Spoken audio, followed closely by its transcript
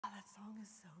song is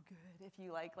so good. If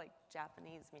you like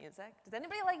Japanese music. Does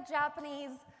anybody like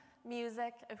Japanese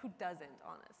music? Who doesn't,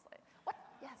 honestly? What?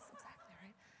 Yes, exactly,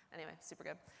 right? Anyway, super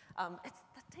good.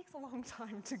 That takes a long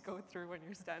time to go through when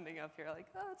you're standing up here, like,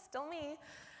 oh, it's still me.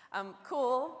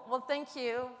 Cool. Well, thank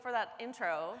you for that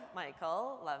intro,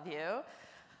 Michael. Love you.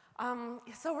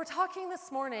 So we're talking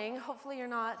this morning. Hopefully you're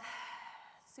not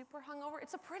super hungover.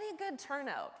 It's a pretty good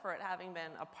turnout for it having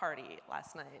been a party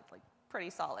last night, like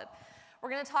pretty solid. We're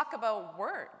going to talk about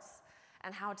words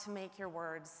and how to make your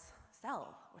words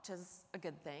sell, which is a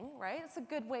good thing, right? It's a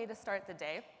good way to start the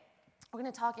day. We're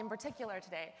going to talk in particular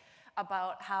today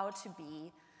about how to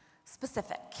be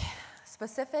specific.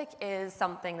 Specific is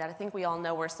something that I think we all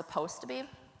know we're supposed to be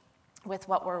with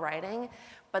what we're writing,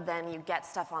 but then you get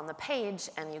stuff on the page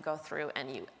and you go through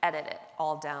and you edit it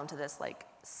all down to this like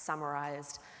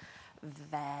summarized,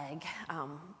 vague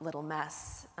little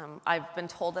mess. I've been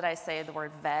told that I say the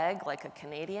word vague like a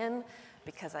Canadian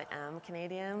because I am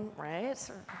Canadian, right?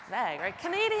 Vague, right?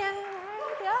 Canadian,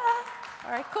 right? Yeah.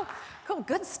 All right, cool. Cool,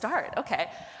 good start, okay.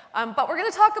 But we're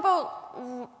gonna talk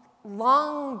about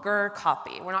longer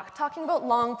copy. We're not talking about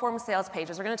long form sales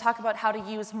pages. We're gonna talk about how to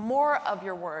use more of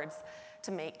your words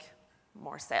to make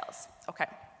more sales, okay.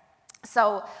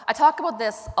 So I talk about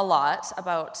this a lot,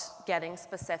 about getting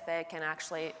specific and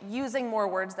actually using more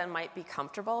words than might be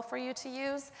comfortable for you to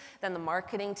use, than the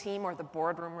marketing team or the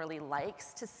boardroom really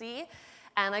likes to see.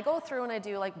 And I go through and I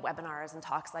do like webinars and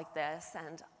talks like this,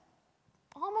 and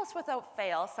almost without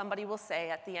fail, somebody will say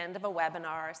at the end of a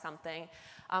webinar or something,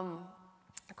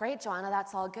 great, Joanna,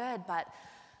 that's all good, but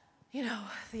you know,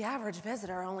 the average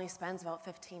visitor only spends about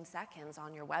 15 seconds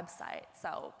on your website,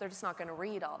 so they're just not going to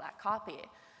read all that copy.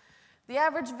 The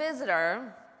average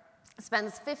visitor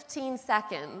spends 15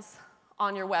 seconds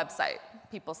on your website.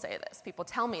 People say this. People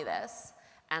tell me this,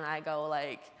 and I go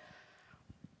like,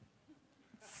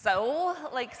 so,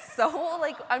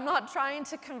 I'm not trying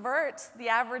to convert the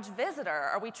average visitor.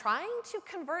 Are we trying to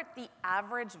convert the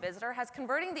average visitor? Has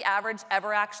converting the average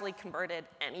ever actually converted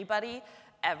anybody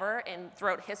ever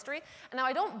throughout history? And now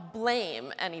I don't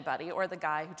blame anybody or the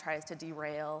guy who tries to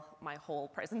derail my whole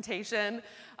presentation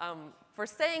for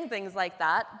saying things like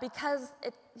that, because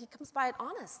he comes by it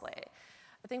honestly.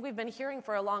 I think we've been hearing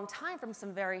for a long time from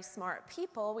some very smart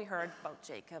people. We heard about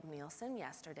Jacob Nielsen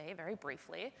yesterday, very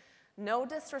briefly. No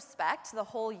disrespect to the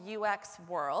whole UX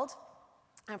world.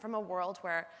 I'm from a world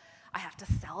where I have to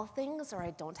sell things or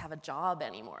I don't have a job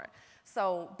anymore.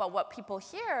 So, but what people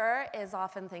hear is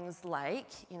often things like,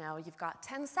 you know, you've got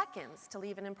 10 seconds to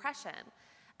leave an impression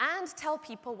and tell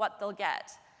people what they'll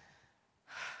get.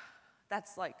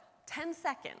 That's like 10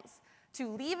 seconds to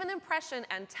leave an impression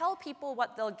and tell people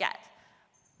what they'll get.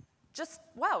 Just,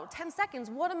 wow, 10 seconds,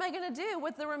 what am I gonna do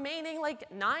with the remaining like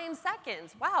 9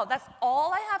 seconds? Wow, that's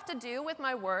all I have to do with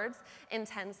my words in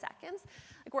 10 seconds?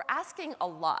 Like, we're asking a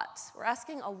lot. We're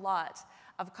asking a lot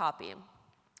of copy,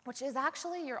 which is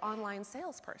actually your online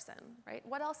salesperson, right?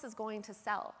 What else is going to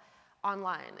sell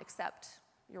online except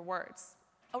your words?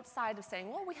 Outside of saying,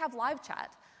 well, we have live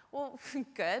chat. Well,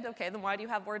 good, okay, then why do you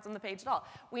have words on the page at all?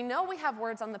 We know we have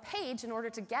words on the page in order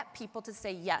to get people to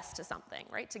say yes to something,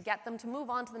 right? To get them to move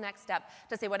on to the next step,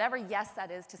 to say whatever yes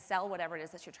that is, to sell whatever it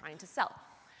is that you're trying to sell.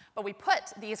 But we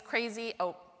put these crazy,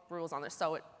 rules on there,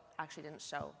 so it actually didn't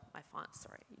show my font,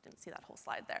 sorry, you didn't see that whole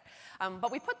slide there. But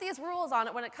we put these rules on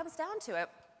it. When it comes down to it,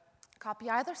 copy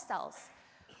either sells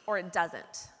or it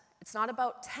doesn't. It's not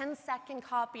about 10-second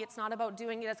copy. It's not about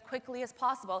doing it as quickly as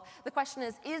possible. The question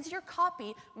is your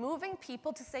copy moving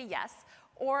people to say yes,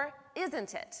 or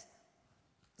isn't it?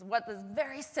 What is a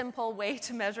very simple way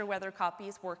to measure whether copy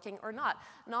is working or not.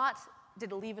 Not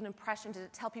did it leave an impression, did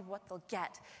it tell people what they'll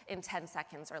get in 10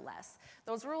 seconds or less.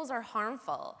 Those rules are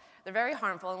harmful. They're very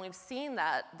harmful, and we've seen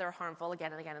that they're harmful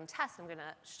again and again in tests. I'm going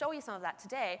to show you some of that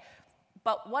today.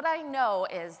 But what I know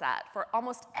is that for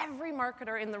almost every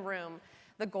marketer in the room,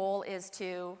 the goal is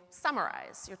to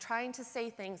summarize. You're trying to say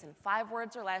things in 5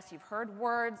 words or less. You've heard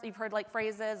words, you've heard like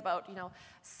phrases about,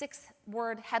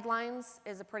 6-word headlines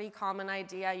is a pretty common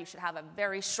idea. You should have a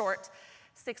very short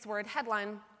 6-word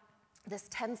headline, this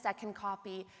 10-second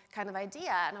copy kind of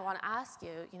idea. And I want to ask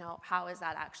you, how is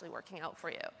that actually working out for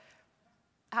you?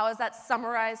 How is that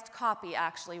summarized copy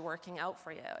actually working out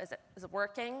for you? Is it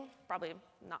working? Probably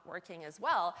not working as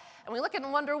well. And we look at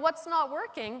and wonder what's not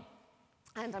working.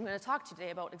 And I'm going to talk to you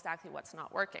today about exactly what's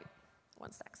not working.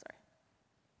 One sec, sorry.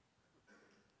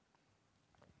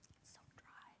 So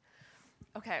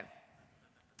dry. Okay.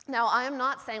 Now, I am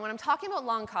not saying, when I'm talking about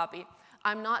long copy,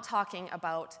 I'm not talking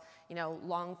about,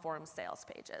 long-form sales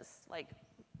pages. Like,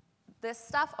 This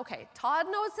stuff, okay, Todd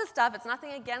knows his stuff. It's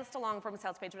nothing against a long-form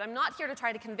sales page, but I'm not here to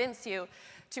try to convince you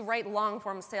to write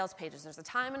long-form sales pages. There's a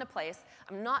time and a place.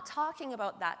 I'm not talking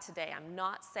about that today. I'm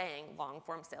not saying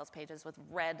long-form sales pages with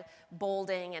red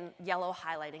bolding and yellow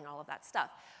highlighting, all of that stuff.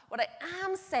 What I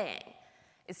am saying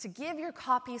is to give your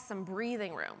copy some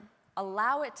breathing room.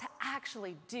 Allow it to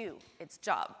actually do its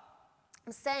job.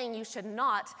 I'm saying you should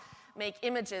not make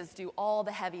images do all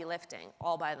the heavy lifting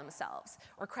all by themselves,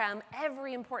 or cram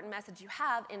every important message you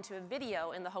have into a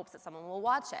video in the hopes that someone will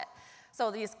watch it.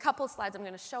 So these couple slides I'm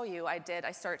going to show you, I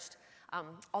searched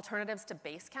alternatives to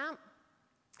Basecamp,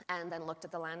 and then looked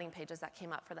at the landing pages that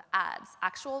came up for the ads,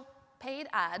 actual paid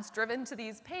ads driven to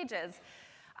these pages.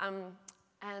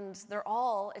 And they're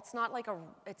all, it's not like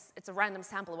it's a random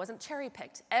sample. It wasn't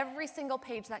cherry-picked. Every single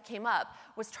page that came up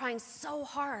was trying so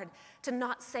hard to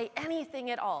not say anything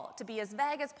at all, to be as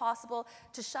vague as possible,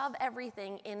 to shove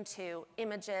everything into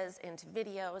images, into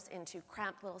videos, into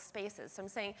cramped little spaces. So I'm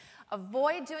saying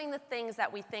avoid doing the things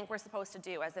that we think we're supposed to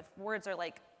do, as if words are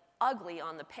like ugly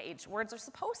on the page. Words are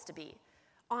supposed to be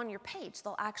on your page.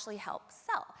 They'll actually help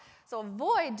sell. So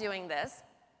avoid doing this.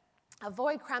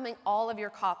 Avoid cramming all of your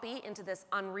copy into this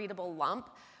unreadable lump.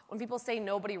 When people say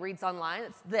nobody reads online,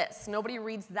 it's this. Nobody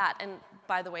reads that. And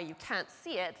by the way, you can't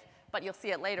see it, but you'll see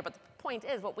it later. But the point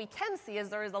is, what we can see is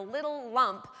there is a little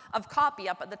lump of copy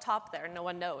up at the top there. No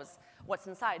one knows what's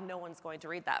inside. No one's going to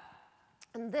read that.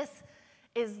 And this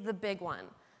is the big one.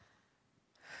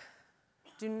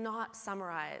 Do not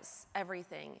summarize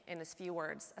everything in as few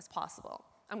words as possible.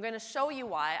 I'm going to show you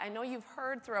why. I know you've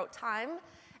heard throughout time,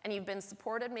 and you've been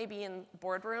supported maybe in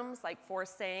boardrooms, like for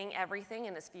saying everything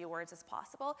in as few words as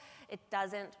possible. It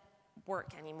doesn't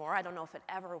work anymore. I don't know if it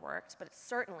ever worked, but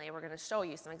certainly, we're going to show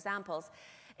you some examples.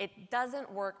 It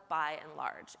doesn't work by and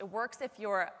large. It works if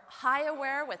you're high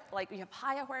aware with, like you have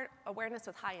high awareness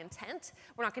with high intent.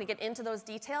 We're not going to get into those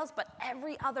details, but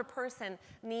every other person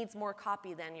needs more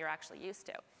copy than you're actually used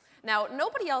to. Now,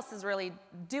 nobody else is really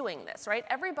doing this, right?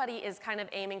 Everybody is kind of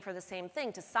aiming for the same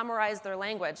thing, to summarize their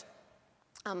language.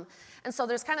 And so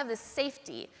there's kind of this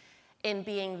safety in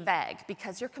being vague,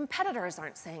 because your competitors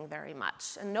aren't saying very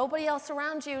much, and nobody else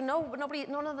around you,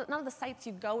 none of the sites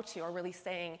you go to are really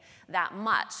saying that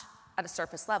much at a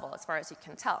surface level, as far as you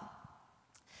can tell.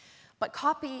 But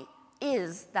copy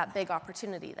is that big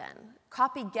opportunity then.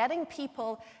 Copy, getting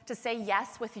people to say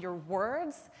yes with your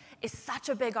words, is such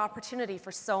a big opportunity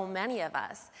for so many of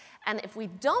us. And if we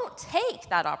don't take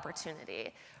that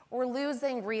opportunity, we're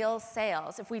losing real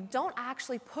sales. If we don't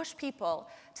actually push people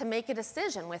to make a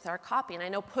decision with our copy, and I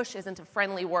know push isn't a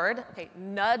friendly word, okay,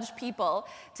 nudge people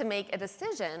to make a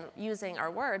decision using our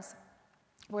words,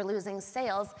 we're losing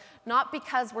sales, not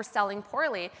because we're selling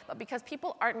poorly, but because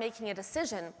people aren't making a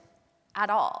decision at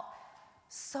all.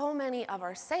 So many of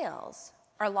our sales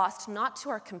are lost not to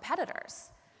our competitors,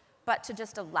 but to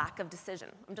just a lack of decision.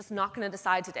 I'm just not going to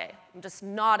decide today. I'm just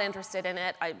not interested in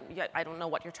it. I don't know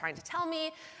what you're trying to tell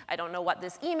me. I don't know what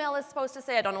this email is supposed to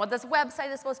say. I don't know what this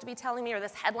website is supposed to be telling me, or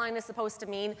this headline is supposed to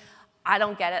mean. I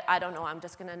don't get it. I don't know. I'm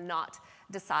just going to not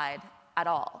decide at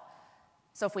all.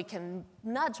 So if we can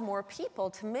nudge more people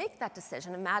to make that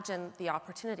decision, imagine the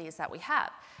opportunities that we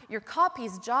have. Your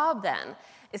copy's job then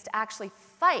is to actually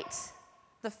fight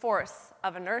the force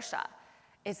of inertia.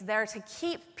 It's there to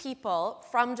keep people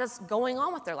from just going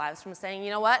on with their lives, from saying,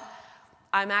 you know what,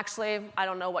 I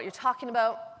don't know what you're talking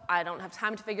about. I don't have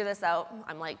time to figure this out.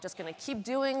 I'm like just going to keep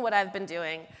doing what I've been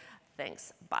doing.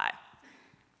 Thanks, bye.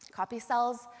 Copy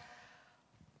sells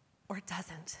or it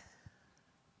doesn't.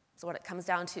 So what it comes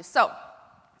down to. So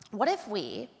what if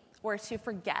we were to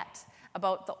forget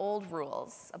about the old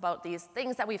rules, about these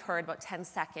things that we've heard about 10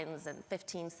 seconds and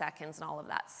 15 seconds and all of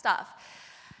that stuff?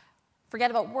 Forget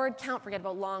about word count, forget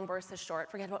about long versus short,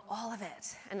 forget about all of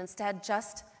it, and instead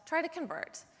just try to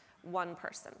convert one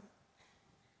person.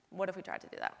 What if we tried to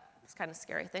do that? It's kind of a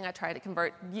scary thing. I try to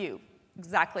convert you,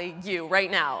 exactly you, right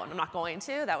now, and I'm not going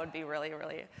to. That would be really,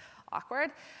 really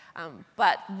awkward.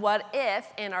 But what if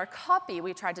in our copy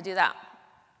we tried to do that?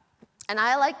 And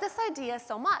I like this idea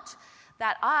so much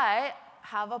that I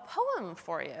have a poem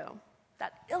for you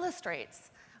that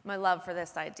illustrates my love for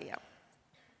this idea.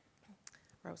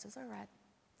 Roses are red,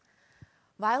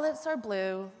 violets are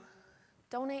blue,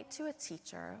 donate to a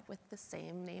teacher with the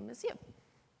same name as you.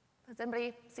 Has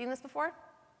anybody seen this before?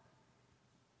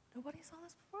 Nobody saw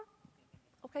this before?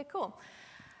 Okay, cool.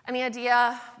 Any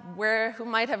idea who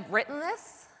might have written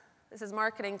this? This is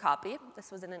marketing copy.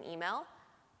 This was in an email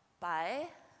by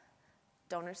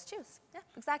Donors Choose. Yeah,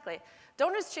 exactly.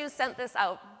 Donors Choose sent this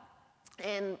out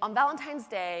on Valentine's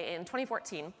Day in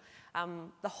 2014.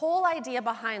 The whole idea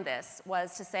behind this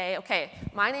was to say, okay,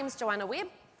 my name's Joanna Wiebe.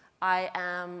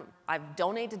 I've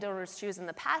donated to Donors Choose in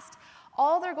the past,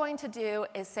 all they're going to do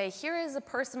is say, here is a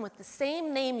person with the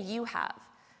same name you have.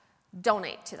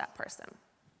 Donate to that person.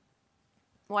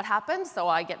 What happened? So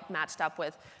I get matched up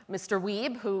with Mr.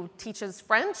 Wiebe, who teaches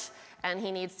French, and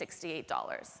he needs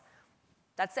 $68.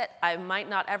 That's it. I might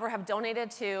not ever have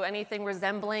donated to anything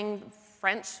resembling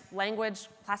French language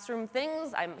classroom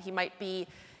things. He might be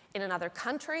in another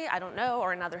country, I don't know,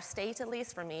 or another state at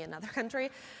least, for me, another country.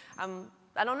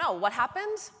 I don't know. What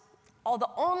happened? The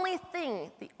only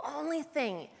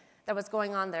thing that was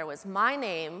going on there was my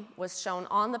name was shown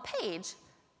on the page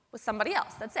with somebody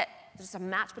else. That's it. There's just a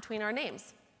match between our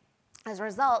names. As a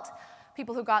result,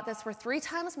 people who got this were 3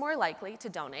 times more likely to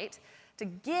donate, to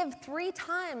give 3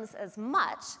 times as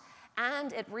much,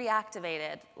 and it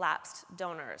reactivated lapsed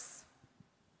donors.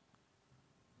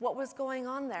 What was going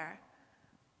on there?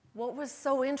 What was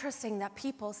so interesting that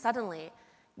people suddenly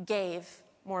gave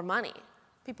more money?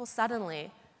 People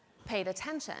suddenly paid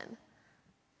attention.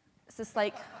 It's just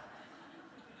like,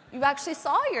 you actually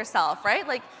saw yourself, right?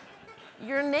 Like,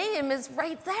 your name is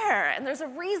right there, and there's a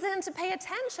reason to pay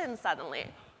attention suddenly.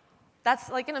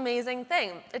 That's like an amazing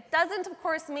thing. It doesn't, of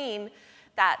course, mean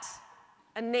that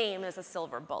a name is a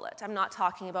silver bullet. I'm not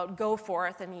talking about go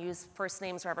forth and use first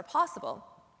names wherever possible.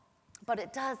 But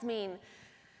it does mean,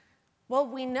 well,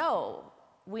 we know,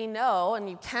 and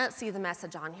you can't see the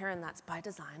message on here, and that's by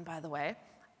design, by the way.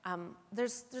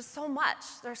 There's so much.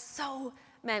 There's so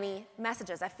many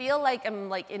messages. I feel like I'm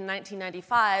like in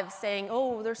 1995 saying,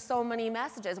 oh, there's so many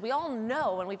messages. We all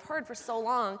know, and we've heard for so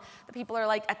long, that people are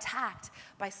like attacked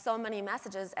by so many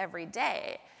messages every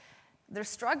day. They're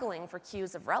struggling for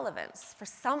cues of relevance, for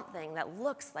something that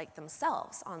looks like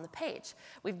themselves on the page.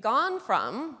 We've gone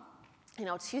from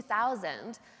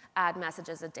 2,000 ad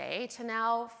messages a day to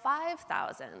now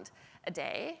 5,000 a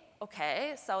day.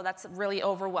 Okay, so that's really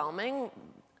overwhelming.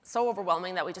 So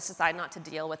overwhelming that we just decide not to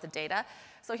deal with the data.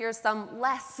 So here's some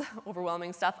less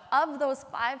overwhelming stuff. Of those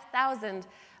 5,000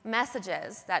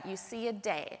 messages that you see a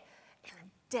day,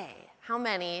 how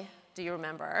many do you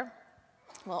remember?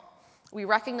 Well, we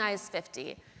recognize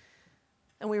 50,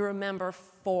 and we remember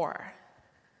 4.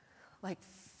 Like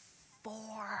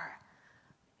 4.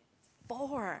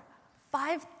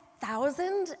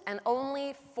 5,000, and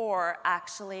only 4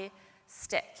 actually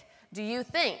stick. Do you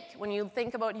think, when you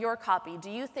think about your copy, do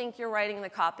you think you're writing the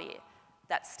copy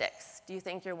that sticks? Do you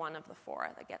think you're one of the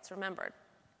 4 that gets remembered?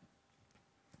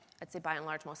 I'd say by and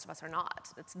large, most of us are not.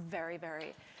 It's very,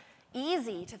 very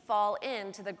easy to fall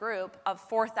into the group of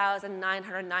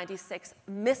 4,996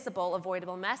 missable,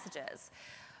 avoidable messages.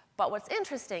 But what's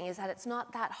interesting is that it's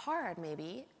not that hard,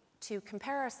 maybe, to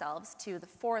compare ourselves to the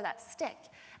 4 that stick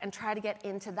and try to get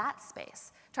into that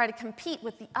space. Try to compete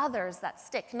with the others that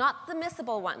stick, not the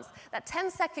missable ones. That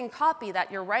 10-second copy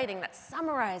that you're writing, that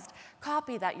summarized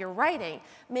copy that you're writing,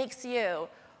 makes you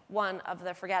one of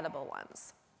the forgettable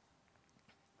ones.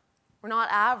 We're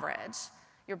not average.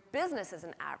 Your business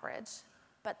isn't average,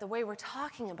 but the way we're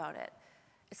talking about it,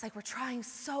 it's like we're trying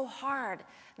so hard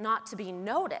not to be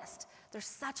noticed. There's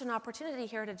such an opportunity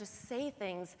here to just say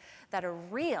things that are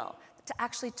real, to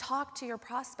actually talk to your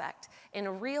prospect in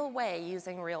a real way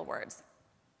using real words.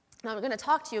 Now, I'm going to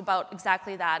talk to you about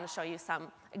exactly that and show you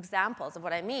some examples of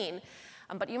what I mean.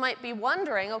 But you might be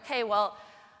wondering, okay, well,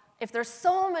 if there's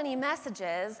so many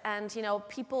messages and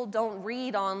people don't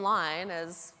read online,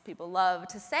 as people love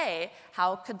to say,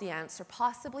 how could the answer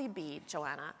possibly be,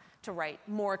 Joanna, to write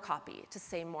more copy, to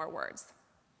say more words?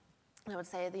 And I would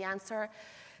say the answer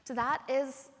to that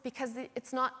is because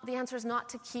the answer is not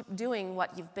to keep doing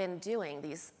what you've been doing,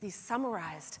 these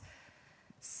summarized,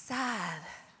 sad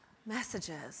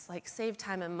messages, like save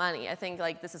time and money. I think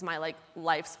this is my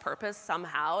life's purpose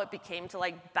somehow. It became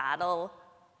to battle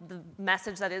the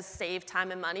message that is save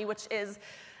time and money, which is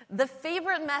the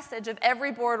favorite message of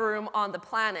every boardroom on the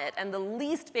planet and the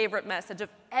least favorite message of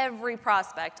every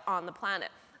prospect on the planet.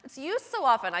 It's used so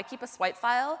often. I keep a swipe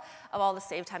file of all the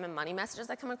save time and money messages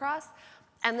I come across.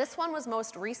 And this one was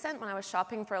most recent when I was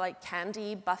shopping for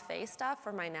candy buffet stuff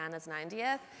for my Nana's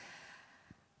 90th.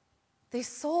 They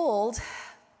sold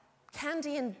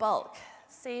candy in bulk,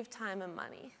 save time and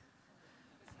money.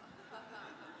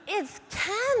 It's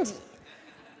candy.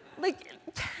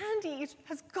 Candy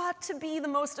has got to be the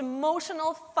most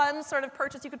emotional, fun sort of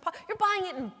purchase you could You're buying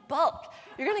it in bulk.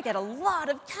 You're going to get a lot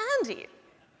of candy.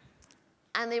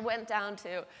 And they went down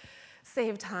to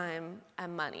save time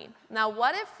and money. Now,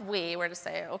 what if we were to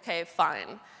say, okay,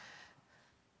 fine.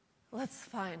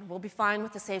 We'll be fine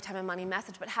with the save time and money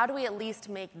message, but how do we at least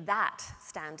make that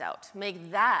stand out, make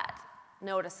that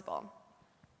noticeable?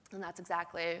 And that's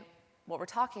exactly what we're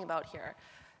talking about here.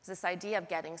 is this idea of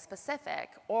getting specific,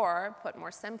 or put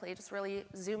more simply, just really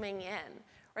zooming in.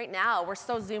 Right now, we're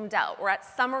so zoomed out. We're at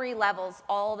summary levels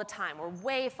all the time. We're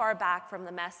way far back from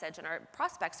the message, and our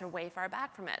prospects are way far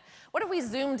back from it. What if we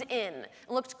zoomed in and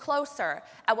looked closer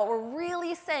at what we're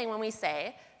really saying when we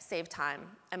say, save time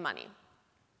and money?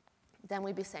 Then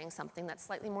we'd be saying something that's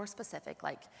slightly more specific,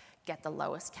 like get the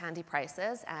lowest candy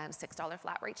prices and $6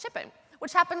 flat rate shipping,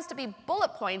 which happens to be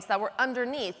bullet points that were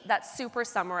underneath that super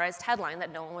summarized headline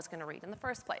that no one was going to read in the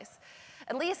first place.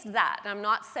 At least that, and I'm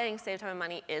not saying save time and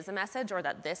money is a message or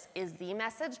that this is the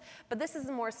message, but this is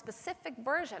a more specific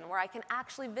version where I can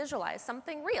actually visualize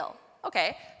something real.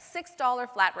 Okay, $6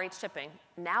 flat rate shipping.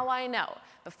 Now I know.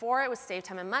 Before it was save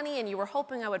time and money, and you were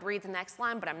hoping I would read the next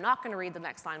line, but I'm not going to read the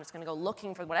next line. I'm just going to go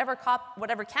looking for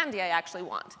whatever candy I actually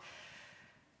want.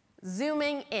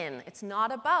 Zooming in. It's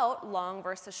not about long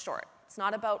versus short. It's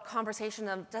not about conversation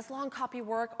of, does long copy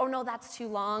work? Oh no, that's too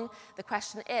long. The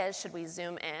question is, should we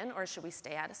zoom in or should we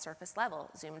stay at a surface level,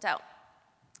 zoomed out?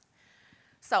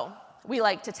 So we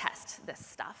like to test this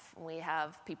stuff. We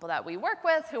have people that we work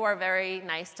with who are very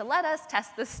nice to let us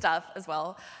test this stuff as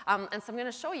well. And so I'm going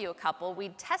to show you a couple. We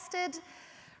tested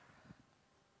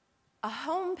a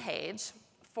homepage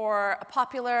for a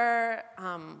popular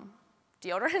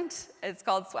deodorant. It's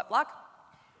called Sweatblock.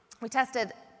 We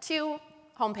tested 2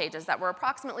 home pages that were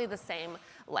approximately the same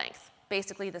length,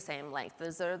 basically the same length.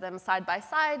 Those are them side by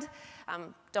side.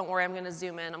 Don't worry, I'm going to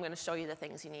zoom in. I'm going to show you the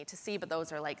things you need to see, but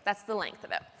those are like, that's the length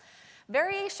of it.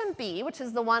 Variation B, which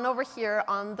is the one over here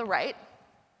on the right,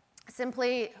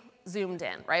 simply zoomed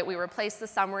in, right? We replaced the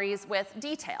summaries with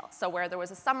detail. So where there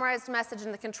was a summarized message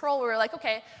in the control, we were like,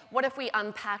 okay, what if we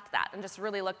unpacked that and just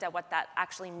really looked at what that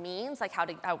actually means, like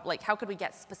how could we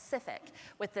get specific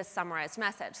with this summarized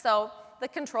message? So the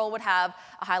control would have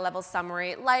a high-level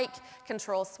summary like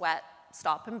control sweat,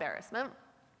 stop embarrassment,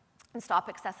 and stop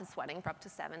excessive sweating for up to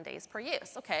 7 days per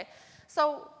use. Okay,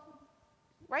 so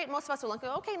right, most of us would look,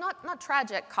 okay, not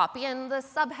tragic copy, and the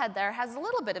subhead there has a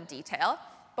little bit of detail.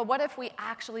 But what if we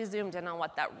actually zoomed in on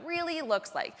what that really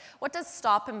looks like? What does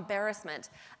stop embarrassment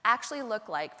actually look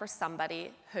like for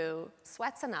somebody who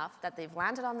sweats enough that they've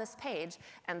landed on this page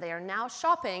and they are now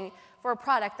shopping for a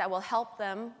product that will help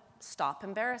them stop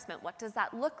embarrassment? What does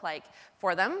that look like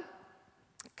for them?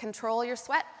 Control your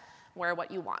sweat, wear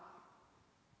what you want.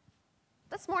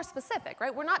 That's more specific,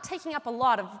 right? We're not taking up a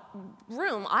lot of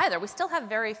room either. We still have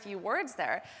very few words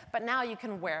there, but now you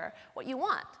can wear what you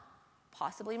want.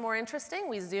 Possibly more interesting,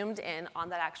 we zoomed in on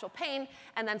that actual pain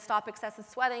and then stop excessive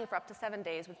sweating for up to 7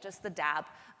 days with just the dab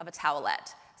of a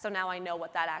towelette. So now I know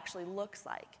what that actually looks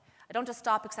like. I don't just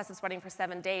stop excessive sweating for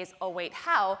 7 days. Oh, wait,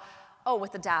 how? Oh,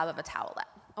 with the dab of a towelette.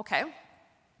 Okay.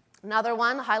 Another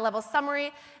one, high-level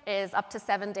summary, is up to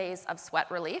 7 days of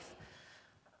sweat relief.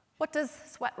 What does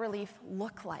sweat relief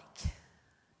look like?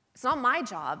 It's not my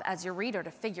job as your reader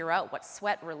to figure out what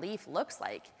sweat relief looks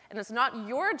like, and it's not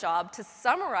your job to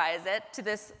summarize it to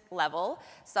this level,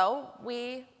 so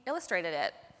we illustrated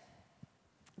it.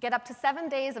 Get up to 7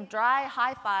 days of dry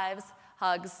high fives,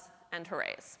 hugs, and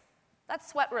hoorays. That's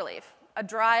sweat relief, a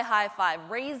dry high five,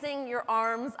 raising your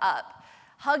arms up,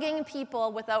 hugging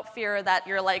people without fear that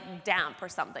you're like damp or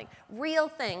something. Real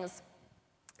things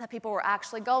that people were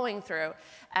actually going through.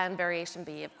 And variation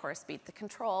B, of course, beat the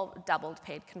control, doubled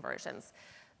paid conversions.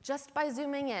 Just by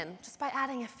zooming in, just by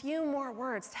adding a few more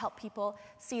words to help people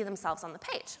see themselves on the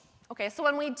page. Okay, so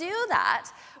when we do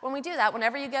that,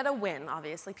 whenever you get a win,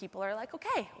 obviously people are like,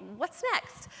 okay, what's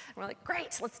next? And we're like,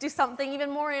 great, let's do something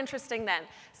even more interesting then.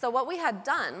 So what we had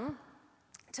done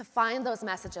to find those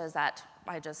messages that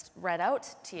I just read out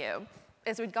to you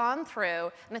is we'd gone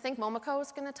through, and I think Momoko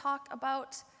is going to talk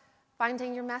about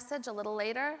finding your message a little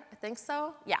later. I think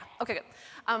so. Yeah, okay, good.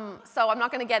 So I'm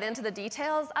not going to get into the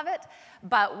details of it,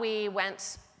 but we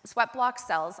went, Sweatblock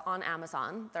sells on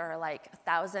Amazon. There are like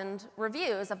 1,000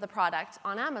 reviews of the product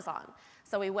on Amazon.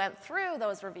 So we went through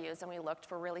those reviews and we looked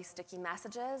for really sticky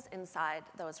messages inside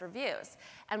those reviews.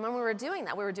 And when we were doing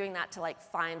that to like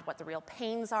find what the real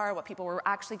pains are, what people were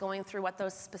actually going through, what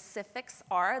those specifics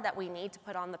are that we need to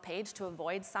put on the page to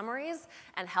avoid summaries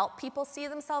and help people see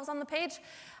themselves on the page.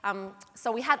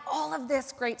 So we had all of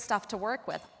this great stuff to work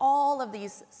with, all of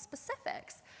these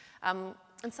specifics. And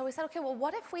so we said, okay, well,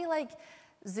 what if we like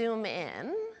zoom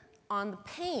in on the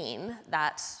pain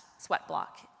that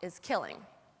Sweatblock is killing?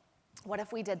 What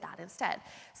if we did that instead?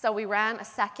 So we ran a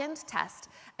second test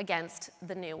against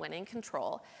the new winning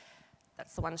control.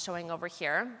 That's the one showing over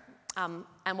here. And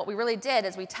what we really did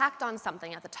is we tacked on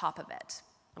something at the top of it.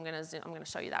 I'm going to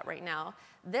show you that right now.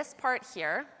 This part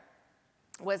here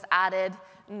was added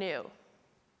new.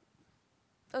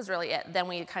 That was really it. Then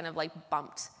we kind of like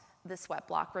bumped the sweat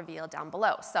block reveal down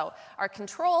below. So our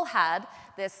control had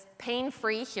this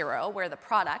pain-free hero where the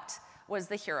product was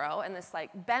the hero and this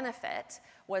like benefit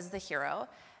was the hero.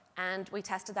 And we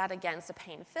tested that against a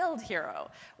pain-filled hero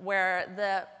where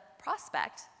the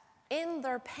prospect in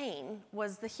their pain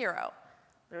was the hero.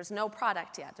 There's no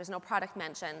product yet. There's no product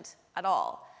mentioned at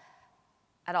all.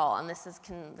 And this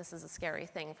is a scary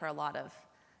thing for a lot of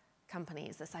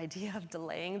companies. This idea of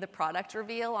delaying the product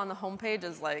reveal on the homepage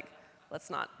is like, we're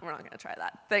not going to try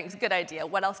that. Thanks, good idea.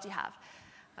 What else do you have?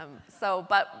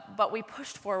 But we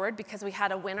pushed forward because we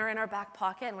had a winner in our back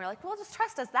pocket, and we were like, well, just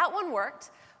trust us. That one worked.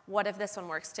 What if this one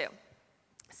works too?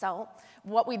 So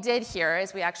what we did here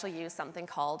is we actually used something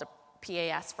called a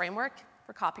PAS framework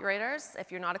for copywriters.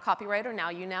 If you're not a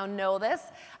copywriter, you now know this,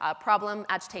 problem,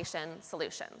 agitation,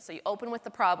 solution. So you open with the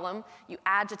problem, you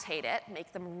agitate it,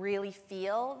 make them really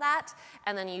feel that,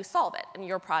 and then you solve it, and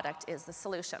your product is the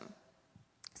solution.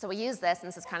 So we use this, and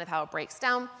this is kind of how it breaks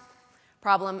down.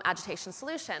 Problem, agitation,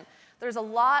 solution. There's a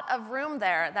lot of room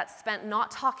there that's spent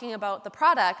not talking about the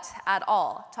product at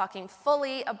all, talking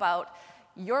fully about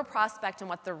your prospect and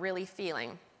what they're really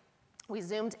feeling. We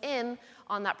zoomed in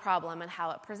on that problem and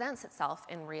how it presents itself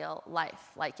in real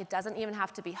life. Like, it doesn't even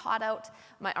have to be hot out.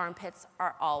 My armpits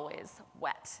are always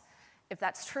wet. If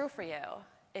that's true for you,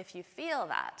 if you feel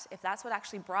that, if that's what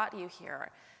actually brought you here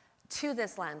to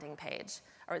this landing page,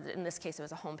 or in this case it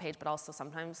was a home page, but also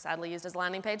sometimes sadly used as a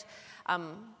landing page,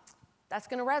 that's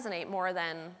going to resonate more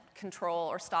than control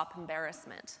or stop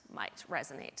embarrassment might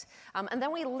resonate. And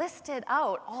then we listed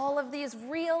out all of these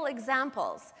real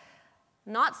examples,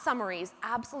 not summaries,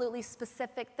 absolutely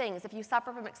specific things. If you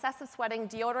suffer from excessive sweating,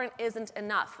 deodorant isn't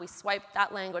enough. We swiped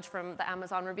that language from the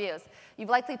Amazon reviews. You've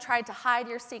likely tried to hide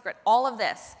your secret. All of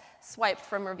this swiped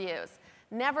from reviews.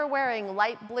 Never wearing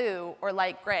light blue or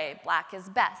light gray, black is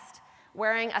best.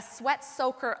 Wearing a sweat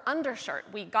soaker undershirt,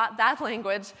 we got that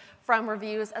language from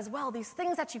reviews as well. These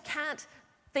things that you can't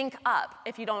think up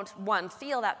if you don't, one,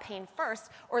 feel that pain first,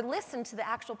 or listen to the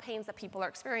actual pains that people are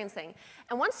experiencing.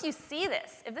 And once you see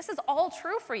this, if this is all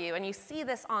true for you and you see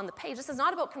this on the page, this is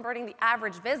not about converting the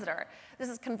average visitor. This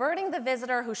is converting the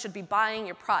visitor who should be buying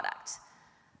your product.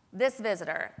 This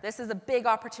visitor, this is a big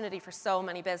opportunity for so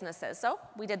many businesses. So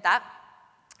we did that.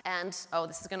 And, oh,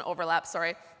 this is going to overlap,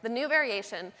 sorry. The new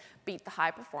variation beat the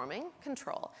high-performing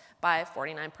control by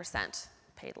 49%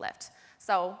 paid lift.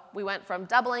 So we went from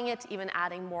doubling it to even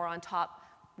adding more on top,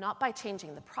 not by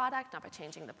changing the product, not by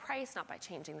changing the price, not by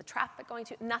changing the traffic going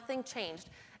to, nothing changed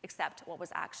except what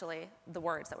was actually the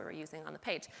words that we were using on the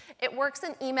page. It works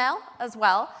in email as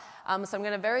well. So I'm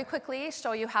going to very quickly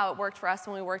show you how it worked for us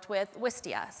when we worked with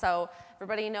Wistia. So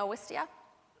everybody know Wistia?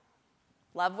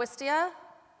 Love Wistia?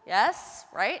 Yes,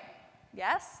 right?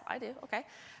 Yes, I do, okay.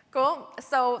 Cool,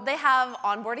 so they have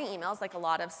onboarding emails like a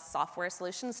lot of software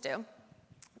solutions do.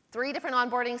 3 different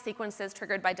onboarding sequences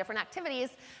triggered by different activities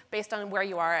based on where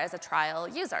you are as a trial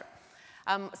user.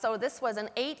 So this was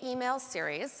an 8-email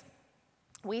series.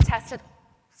 We tested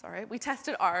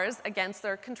ours against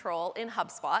their control in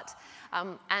HubSpot,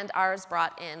 and ours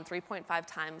brought in 3.5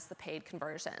 times the paid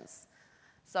conversions.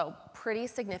 So pretty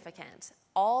significant.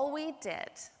 All we did,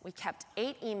 we kept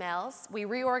 8 emails. We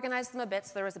reorganized them a bit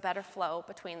so there was a better flow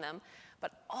between them.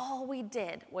 But all we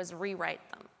did was rewrite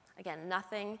them. Again,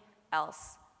 nothing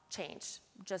else changed.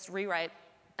 Just rewrite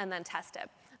and then test it.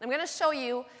 I'm going to show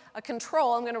you a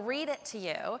control. I'm going to read it to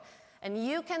you. And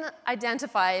you can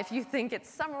identify if you think it's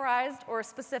summarized or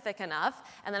specific enough.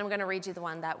 And then I'm going to read you the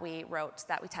one that we wrote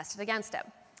that we tested against it.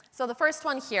 So the first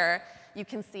one here, you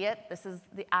can see it. This is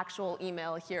the actual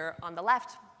email here on the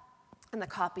left. And the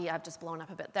copy I've just blown up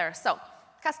a bit there. So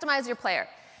customize your player.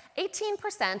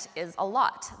 18% is a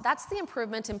lot. That's the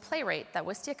improvement in play rate that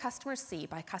Wistia customers see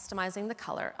by customizing the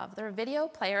color of their video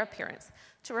player appearance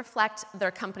to reflect their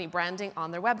company branding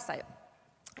on their website.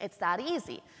 It's that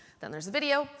easy. Then there's a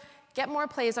video. Get more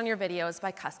plays on your videos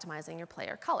by customizing your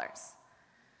player colors.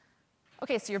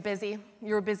 Okay, so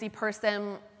you're a busy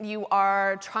person, you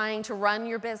are trying to run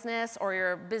your business, or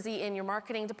you're busy in your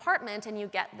marketing department and you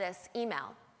get this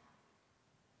email.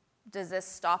 Does this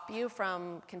stop you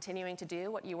from continuing to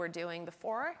do what you were doing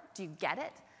before? Do you get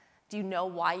it? Do you know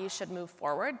why you should move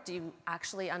forward? Do you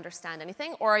actually understand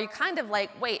anything? Or are you kind of like,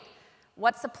 wait,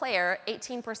 what's a player?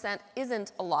 18%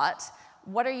 isn't a lot.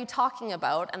 What are you talking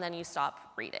about? And then you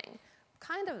stop reading.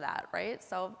 Kind of that, right?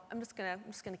 So I'm just gonna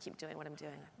keep doing what I'm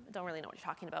doing. I don't really know what you're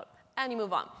talking about. And you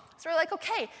move on. So we're like,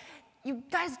 okay, you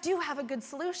guys do have a good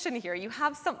solution here. You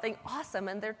have something awesome,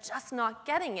 and they're just not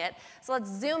getting it. So let's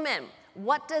zoom in.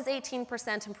 what does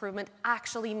 18% improvement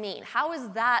actually mean? How is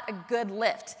that a good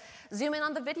lift? Zoom in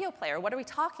on the video player. What are we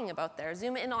talking about there?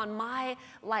 Zoom in on my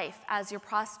life as your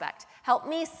prospect. Help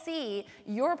me see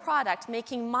your product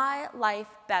making my life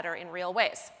better in real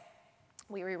ways.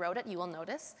 We rewrote it. You will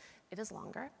notice it is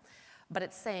longer, but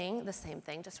it's saying the same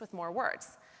thing, just with more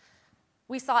words.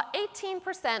 We saw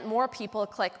 18% more people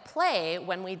click play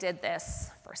when we did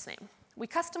this first name. We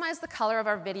customized the color of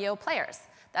our video players.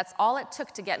 That's all it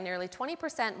took to get nearly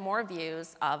 20% more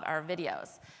views of our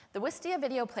videos. The Wistia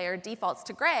video player defaults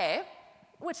to gray,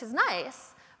 which is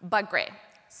nice, but gray.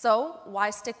 So why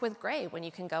stick with gray when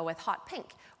you can go with hot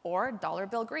pink, or dollar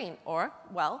bill green, or,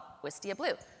 well, Wistia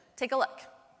blue? Take a look.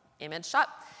 Image shot.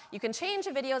 You can change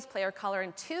a video's player color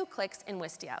in 2 clicks in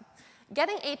Wistia.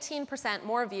 Getting 18%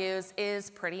 more views is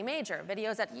pretty major.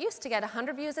 Videos that used to get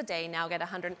 100 views a day now get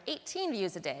 118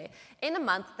 views a day. In a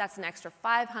month, that's an extra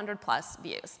 500 plus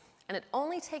views. And it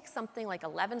only takes something like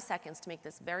 11 seconds to make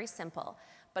this very simple,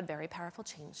 but very powerful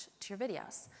change to your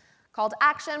videos. Call to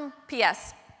action,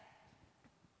 PS.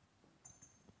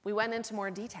 We went into more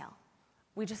detail.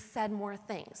 We just said more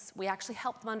things. We actually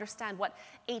helped them understand what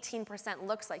 18%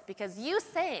 looks like, because you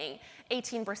saying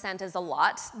 18% is a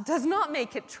lot does not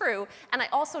make it true, and I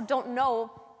also don't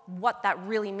know what that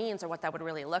really means or what that would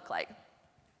really look like.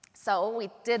 So we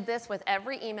did this with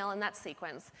every email in that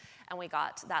sequence, and we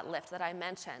got that lift that I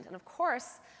mentioned. And of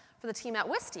course, for the team at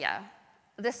Wistia,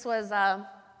 this was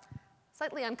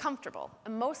slightly uncomfortable.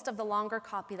 And most of the longer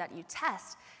copy that you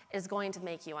test is going to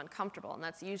make you uncomfortable, and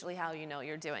that's usually how you know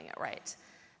you're doing it right.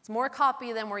 It's more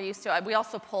copy than we're used to. We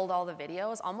also pulled all the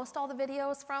videos, almost all the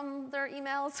videos from their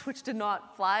emails, which did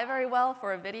not fly very well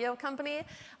for a video company,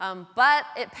 but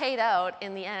it paid out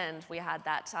in the end. We had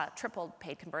that tripled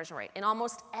paid conversion rate. In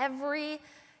almost every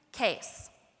case,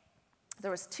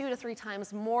 there was 2 to 3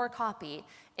 times more copy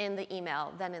in the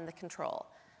email than in the control.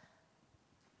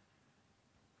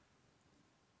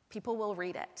 People will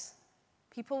read it.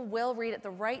 People will read it. The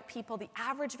right people, the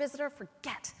average visitor,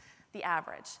 forget the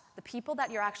average. The people that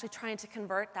you're actually trying to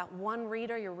convert, that one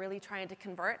reader you're really trying to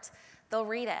convert, they'll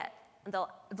read it. And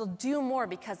they'll do more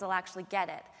because they'll actually get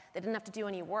it. They didn't have to do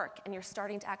any work, and you're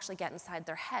starting to actually get inside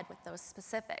their head with those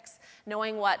specifics.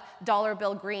 Knowing what dollar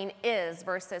bill green is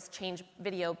versus change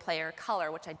video player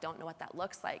color, which I don't know what that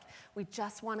looks like. We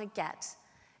just want to get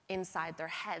inside their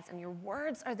heads, and your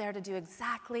words are there to do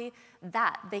exactly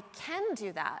that. They can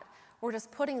do that. We're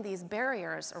just putting these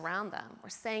barriers around them. We're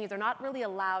saying they're not really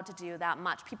allowed to do that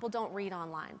much. People don't read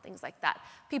online, things like that.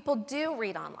 People do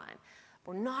read online.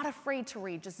 We're not afraid to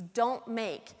read. Just don't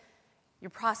make your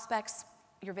prospects,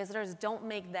 your visitors, don't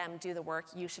make them do the work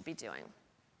you should be doing.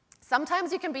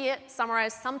 Sometimes you can be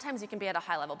summarized, sometimes you can be at a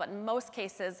high level, but in most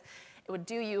cases, it would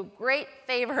do you great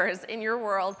favors in your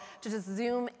world to just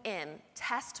zoom in,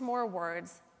 test more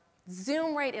words,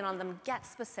 zoom right in on them, get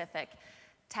specific.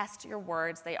 Test your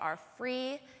words. They are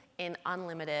free in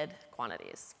unlimited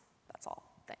quantities. That's all.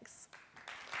 Thanks.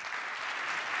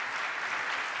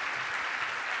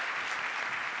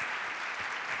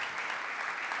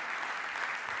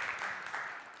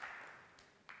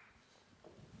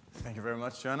 Thank you very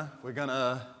much, Joanna. We've got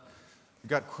a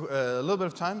little bit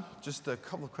of time, just a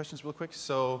couple of questions real quick.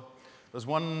 So there's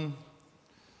one,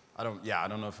 I don't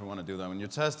know if we want to do that. When you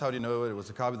test, how do you know it was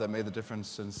a copy that made the difference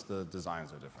since the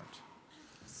designs are different?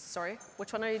 Sorry,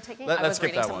 which one are you taking? I was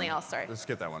reading something else, sorry. Let's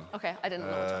skip that one. Okay, I didn't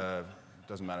know which one.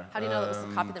 Doesn't matter. How do you know that was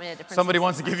the copy that made a difference? Somebody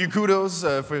wants to give you kudos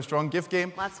for your strong gift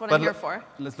game. Well, that's what I'm here for.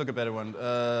 Let's look at a better one.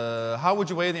 How would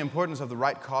you weigh the importance of the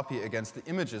right copy against the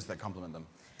images that complement them?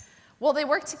 Well, they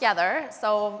work together,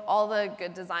 so all the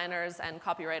good designers and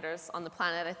copywriters on the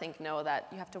planet, I think, know that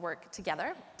you have to work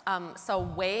together. So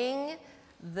weighing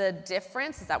the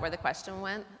difference, is that where the question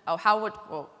went? Oh, how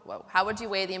would you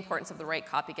weigh the importance of the right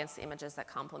copy against the images that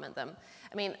complement them?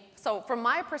 I mean, so from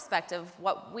my perspective,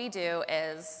 what we do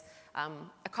is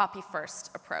a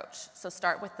copy-first approach. So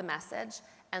start with the message,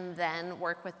 and then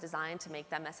work with design to make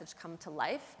that message come to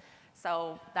life.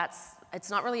 So it's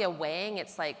not really a weighing,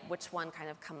 it's like which one kind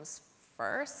of comes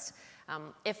first.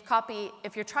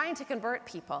 If you're trying to convert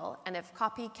people, and if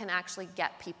copy can actually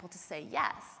get people to say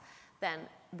yes, then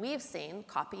we've seen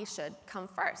copy should come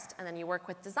first, and then you work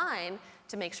with design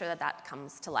to make sure that that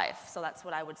comes to life. So that's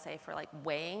what I would say for like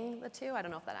weighing the two. I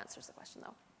don't know if that answers the question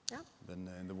though. Yeah? Then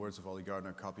in the words of Ollie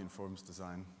Gardner, copy informs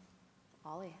design.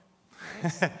 Ollie,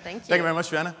 nice. Thank you. Thank you very much,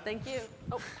 Joanna. Thank you.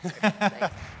 Oh, sorry. Thanks.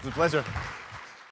 It was a pleasure.